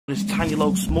This tiny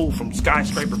low smooth from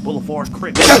Skyscraper Boulevard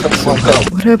Crip. Shut the fuck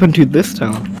up. What happened to this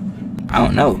town? I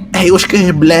don't know. Hey, what's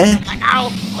good, blood? Let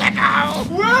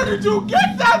go! Where did you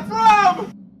get that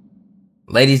from?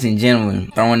 Ladies and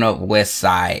gentlemen, throwing up West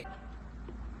Side.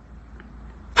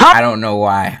 I don't know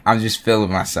why. I'm just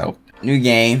feeling myself. New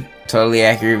game. Totally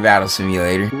accurate battle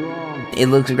simulator. It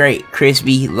looks great.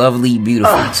 Crispy, lovely,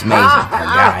 beautiful. It's amazing. A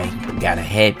guy got a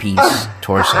headpiece,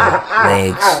 torso,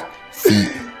 legs,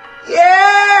 feet.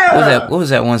 Yeah! What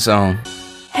was that one song?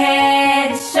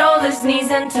 Head, shoulders,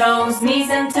 knees and toes, knees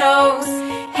and toes.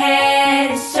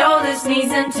 Head, shoulders,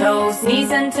 knees and toes,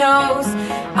 knees and toes.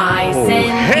 I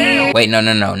send you. Wait, no,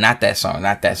 not that song,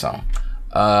 not that song.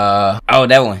 Oh,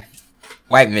 that one.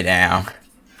 Wipe me down.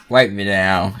 Wipe me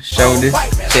down. Shoulders,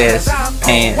 chest,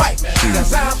 pants,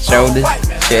 shoes. Shoulders,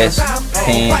 chest,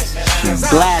 pants, shoes.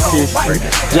 Glasses,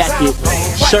 jacket,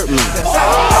 shirtman.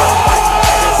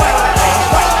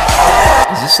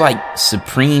 Is this like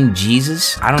Supreme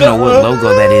Jesus? I don't know what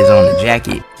logo that is on the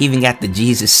jacket. He even got the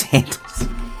Jesus sandals.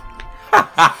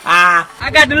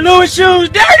 I got the Louis shoes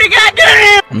dirty,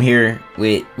 goddamn! I'm here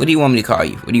with, what do you want me to call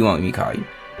you? What do you want me to call you?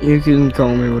 You can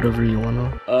call me whatever you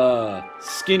want.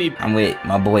 Skinny. I'm with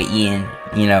my boy Ian,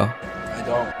 you know.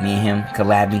 Me and him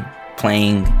collabing,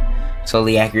 playing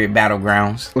Totally Accurate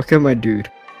Battlegrounds. Look at my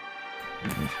dude.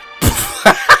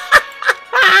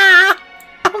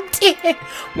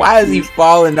 Why is he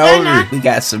falling over? We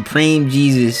got Supreme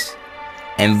Jesus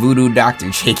and Voodoo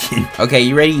Dr. Chicken. Okay,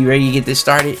 you ready? You ready to get this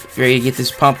started? You ready to get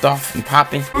this pumped off and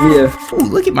popping? Yeah. Ooh,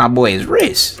 look at my boy's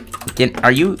wrist.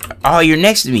 Are you? Oh, you're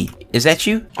next to me. Is that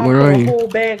you? Where are you?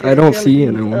 I don't see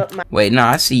anyone. Wait, no,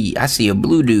 I see a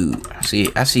blue dude.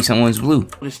 I see someone's blue.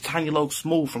 This tiny low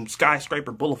smooth from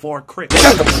Skyscraper Boulevard Crip.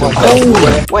 Shut the fuck up.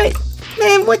 Oh, wait,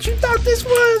 man, what you thought this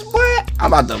was, boy?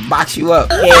 I'm about to box you up.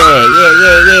 Yeah.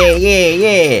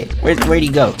 Where'd he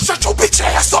go? Shut your bitch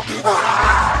ass up.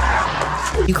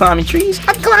 You climbing trees?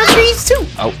 I can climb trees too.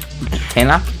 Oh, can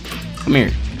I? Come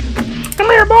here. Come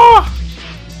here, boy.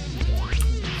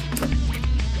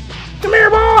 Come here,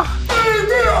 boy.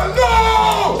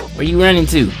 Where you running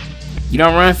to? You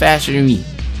don't run faster than me.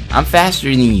 I'm faster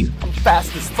than you. I'm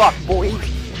fast as fuck, boy.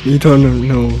 You don't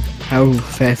know how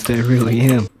fast I really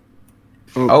am.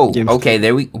 Oh, okay,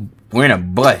 we're in a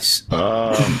bus.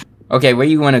 Okay, where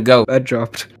you want to go? I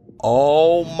dropped.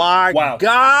 Oh my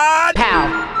god. How?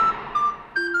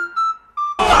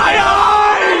 My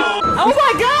eyes! Oh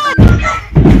my god!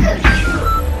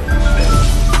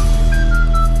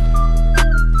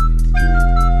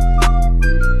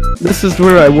 This is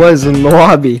where I was in the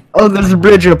lobby. Oh, there's a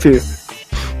bridge up here.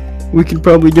 We could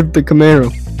probably get the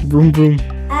Camaro. Vroom vroom.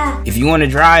 If you want to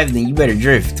drive, then you better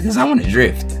drift, because I want to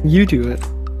drift. You do it.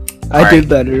 I did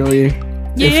that earlier.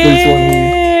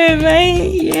 Yeah,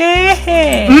 man,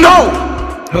 yeah.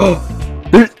 No!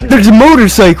 There's a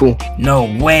motorcycle. No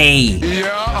way.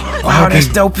 Yeah. Wow, that's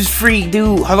dope as freak,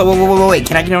 dude. Hold on, wait.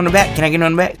 Can I get on the back? Can I get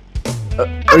on the back?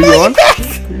 Are you on?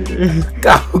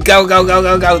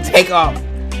 Go. Take off.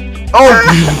 Oh!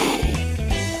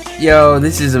 Yo,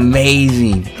 this is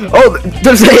amazing. Oh,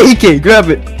 there's an AK. Grab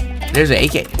it. There's an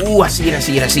AK. Ooh, I see it. I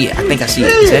think I see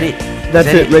it. Is that it? That's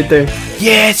it right there.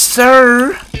 Yes,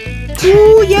 sir.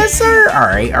 Ooh, yes, sir. All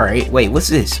right. Wait, what's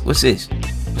this? What's this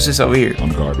over here?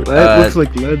 That looks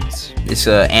like leads. It's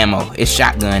ammo. It's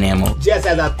shotgun ammo. Just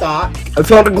as I thought. I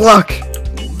found a Glock.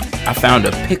 I found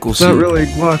a pickle suit. Not really a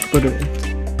Glock, but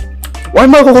why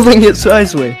am I holding it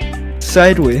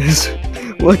sideways?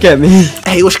 Look at me.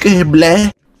 Hey, what's good,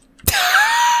 blood?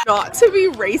 Not to be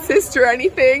racist or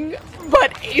anything,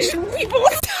 but Asian people.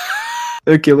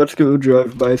 Okay, let's go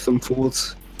drive by some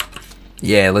fools.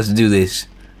 Yeah, let's do this.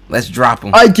 Let's drop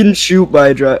them. I can shoot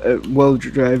by while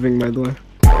driving, by the way.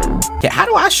 Yeah, how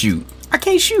do I shoot? I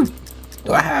can't shoot.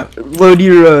 Do I have? Load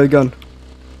your gun.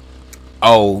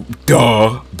 Oh,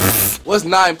 duh. What's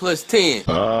 9 plus 10?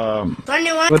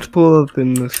 Let's pull up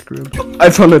in this group.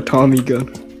 I found a Tommy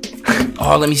gun.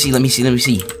 Oh, let me see.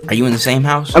 Are you in the same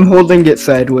house? I'm holding it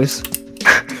sideways.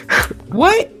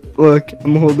 What? Look,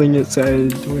 I'm holding it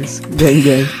sideways.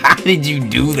 Gang. How did you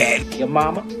do that? Your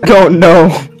mama? Don't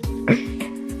know.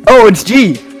 Oh, it's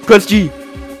G. Press G.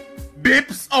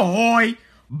 Bips ahoy!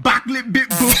 Backlit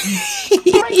bip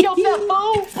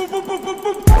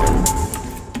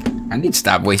I need to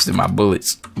stop wasting my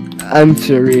bullets. I'm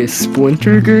serious.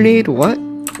 Splinter grenade? What?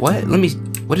 What?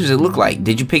 What does it look like?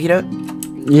 Did you pick it up?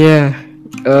 Yeah.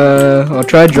 I'll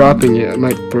try dropping it. I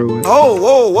might throw it.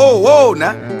 Whoa,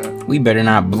 now. We better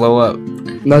not blow up.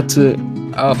 That's it.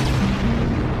 Oh.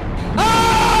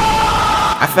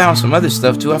 I found some other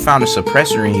stuff too. I found a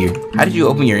suppressor in here. How did you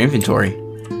open your inventory?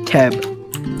 Tab.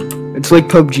 It's like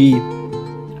PUBG.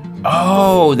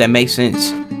 Oh, that makes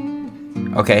sense.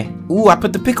 Okay. Ooh, I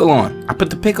put the pickle on. I put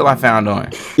the pickle I found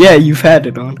on. Yeah, you've had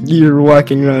it on. You're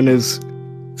walking around as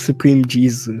Supreme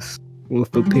Jesus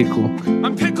with a pickle.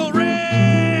 I'm Pickle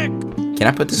Rick! Can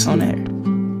I put this on there?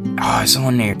 Oh, it's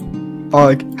on there.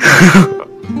 Og.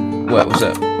 What? What's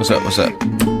up? What's up? What's up?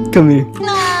 Come here.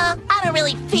 No, I don't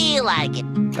really feel like it.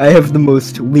 I have the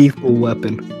most lethal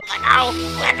weapon. Where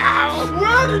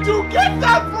did you get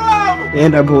that from?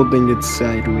 And I'm holding it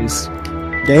sideways.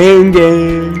 Gang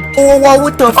gang. Oh, whoa,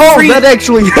 what the Oh, freak? that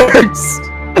actually hurts.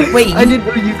 Wait, I didn't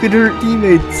know you could hurt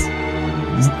teammates.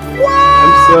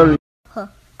 I'm sorry.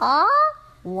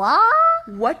 What?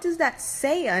 What does that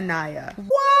say, Anaya?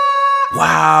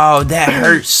 wow, that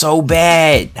hurt so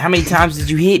bad. How many times did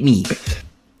you hit me?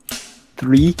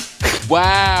 3.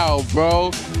 Wow, bro.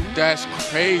 That's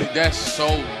crazy. That's so.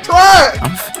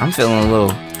 I'm feeling a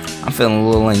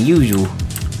little unusual.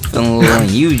 Feeling a little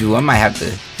unusual. I might have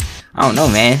to. I don't know,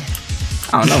 man.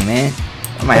 I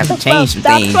might have to change some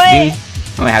things, dude. I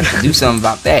might have to do something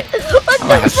about that. I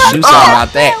might have to do something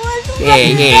about that.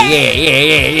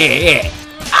 Yeah.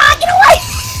 Ah, get away!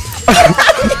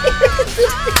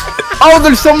 Oh,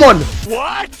 there's someone.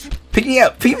 What? Pick me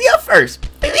up first.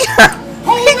 Pick me up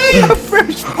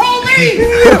first.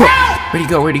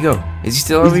 Where'd he go? Is he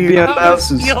still over He's here? behind the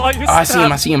houses. Oh, I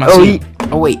see him. Oh,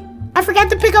 Oh, wait. I forgot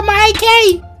to pick up my AK.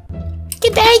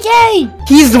 Get the AK.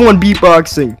 He's the one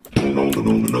beatboxing.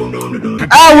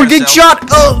 Ah, we're getting shot.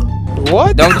 Oh.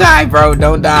 What? Don't die, bro.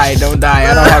 Don't die. I don't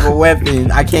have a weapon.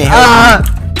 I can't help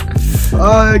you.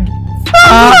 I'm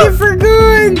looking for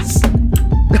guns.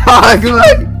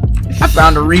 Good. I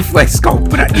found a reflex scope,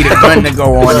 but I need a gun to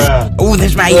go on it. Oh,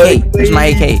 there's my AK.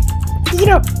 Pick it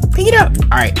up.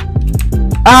 Alright.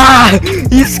 Ah,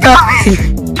 he's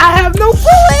coming. I have no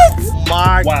bullets.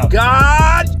 My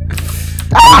God!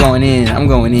 I'm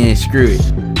going in. Screw it.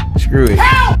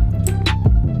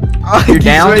 Oh, You're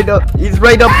down? He's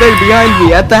right up there behind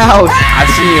me at the house. I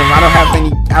see him. I don't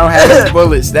have any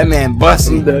bullets. That man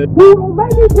busting.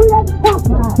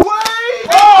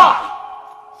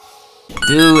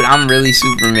 Dude, I'm really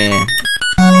Superman.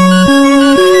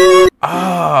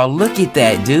 Oh, look at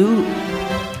that, dude.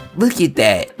 Look at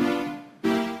that.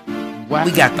 Wow.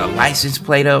 We got the license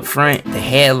plate up front. The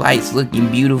headlights looking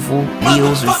beautiful.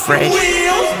 Wheels are fresh.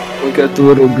 We got the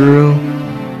little girl.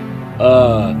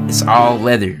 It's all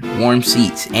leather. Warm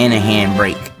seats and a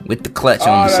handbrake with the clutch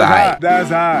on the side. That's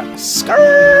hot.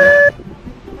 Skirt.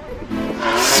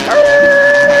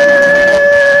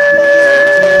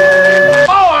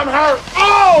 Oh, I'm hurt.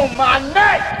 Oh, my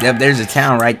neck. Yep, there's a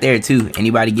town right there too.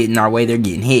 Anybody getting our way, they're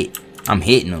getting hit. I'm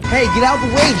hitting them. Hey, get out the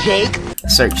way, Jake.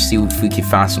 Search, see if we can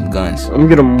find some guns. I'm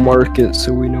gonna mark it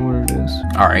so we know where it is.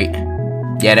 Alright.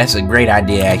 Yeah, that's a great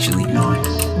idea, actually.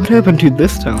 What happened to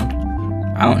this town?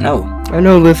 I don't know. I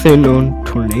know this ain't no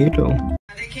tornado.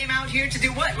 They came out here to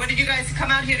do what? What did you guys come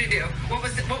out here to do? What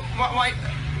was it? Why?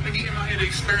 We came out here to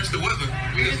experience the weather.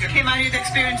 We just came out here to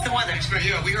experience the weather.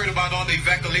 Yeah, we heard about all the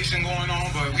evacuation going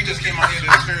on, but we just came out here to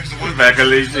experience the weather.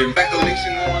 Evacuation.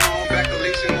 Evacuation going on,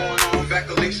 evacuation going on,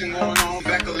 evacuation going on,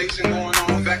 evacuation going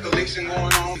on, evacuation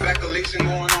going on, evacuation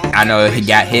going on. I know he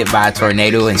got hit by a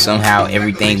tornado and somehow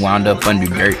everything wound up under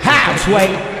dirt. How, Sway?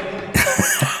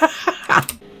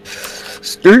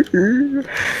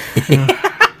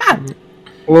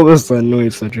 What was that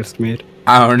noise I just made?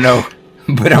 I don't know,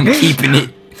 but I'm keeping it.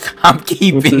 I'm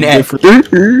keeping that.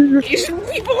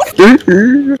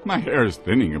 My hair is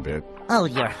thinning a bit. Oh,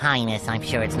 Your Highness, I'm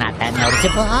sure it's not that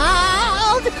noticeable.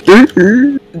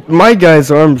 My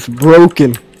guy's arm's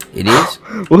broken. It is?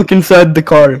 Look inside the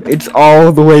car. It's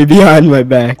all the way behind my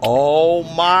back. Oh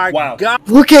my God.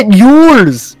 Look at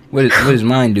yours. What is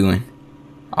mine doing?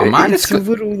 Oh, mine is It's a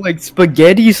little like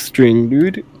spaghetti string,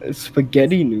 dude. A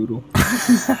spaghetti noodle.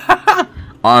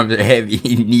 Arms are heavy,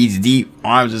 knees deep,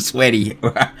 arms are sweaty.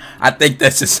 I think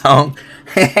that's a song.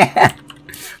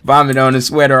 Vomit on the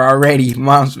sweater already,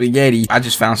 mom spaghetti. I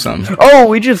just found something. Oh,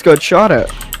 we just got shot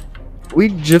at. We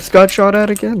just got shot at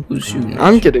again. Who's shooting?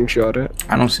 I'm getting shot at.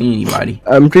 I don't see anybody.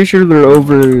 I'm pretty sure they're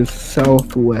over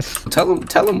southwest. Tell them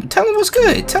what's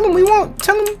good. Tell them we want.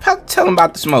 Tell them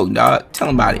about the smoke, dog. Tell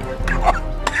them about it.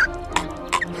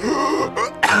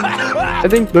 I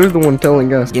think they're the one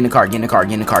telling us. Get in the car.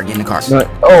 But,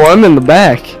 oh, I'm in the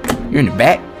back. You're in the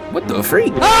back? What the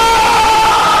freak?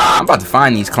 I'm about to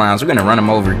find these clowns. We're gonna run them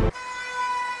over.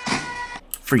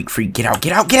 Freak, get out.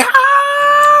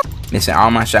 Missing all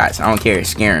my shots. I don't care. It's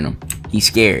scaring him. He's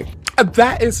scared.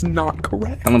 That is not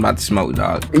correct. Tell him about the smoke,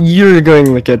 dog. You're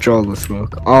going to catch all the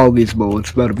smoke. All these bullets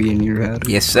about to be in your head.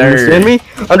 Yes, sir. Understand me?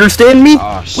 Understand me?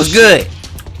 What's good?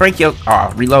 Break your...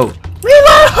 reload.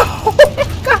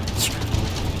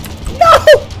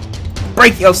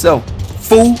 break yourself,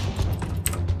 fool.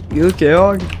 You okay,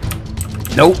 Hog?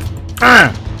 Nope.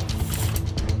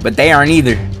 But they aren't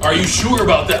either. Are you sure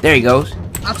about that? There he goes.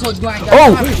 I told you I ain't got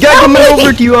Oh, guy coming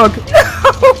over to you, Hog.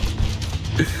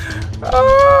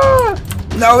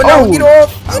 No, Oh. get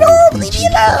off. Get off. Leave me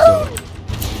alone.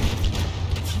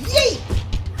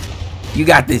 You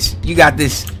got this. You got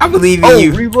this. I believe in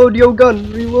you. Reload your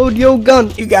gun. Reload your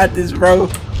gun. You got this, bro.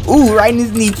 Ooh, right in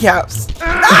his kneecaps.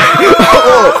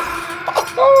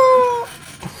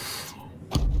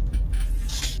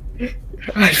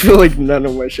 I feel like none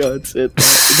of my shots hit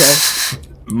that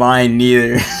guy. Mine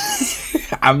neither.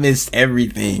 I missed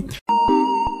everything.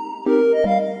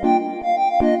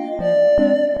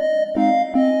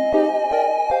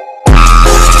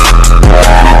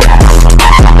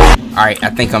 Alright, I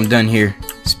think I'm done here.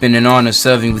 It's been an honor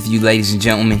serving with you, ladies and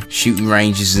gentlemen. Shooting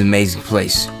range is an amazing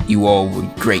place. You all were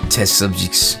great test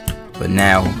subjects. But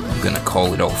now, I'm gonna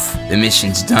call it off. The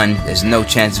mission's done. There's no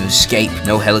chance of escape.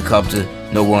 No helicopter.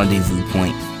 No rendezvous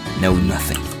point. No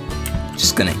nothing.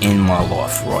 Just gonna end my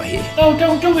life right here. No,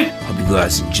 don't do it. Hope you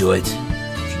guys enjoyed.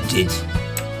 If you did,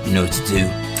 you know what to do.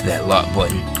 To that like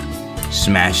button.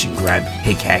 Smash and grab,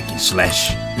 pick, hack, and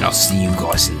slash. And I'll see you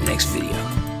guys in the next video.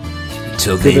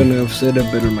 Until then. Couldn't have said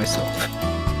it better myself.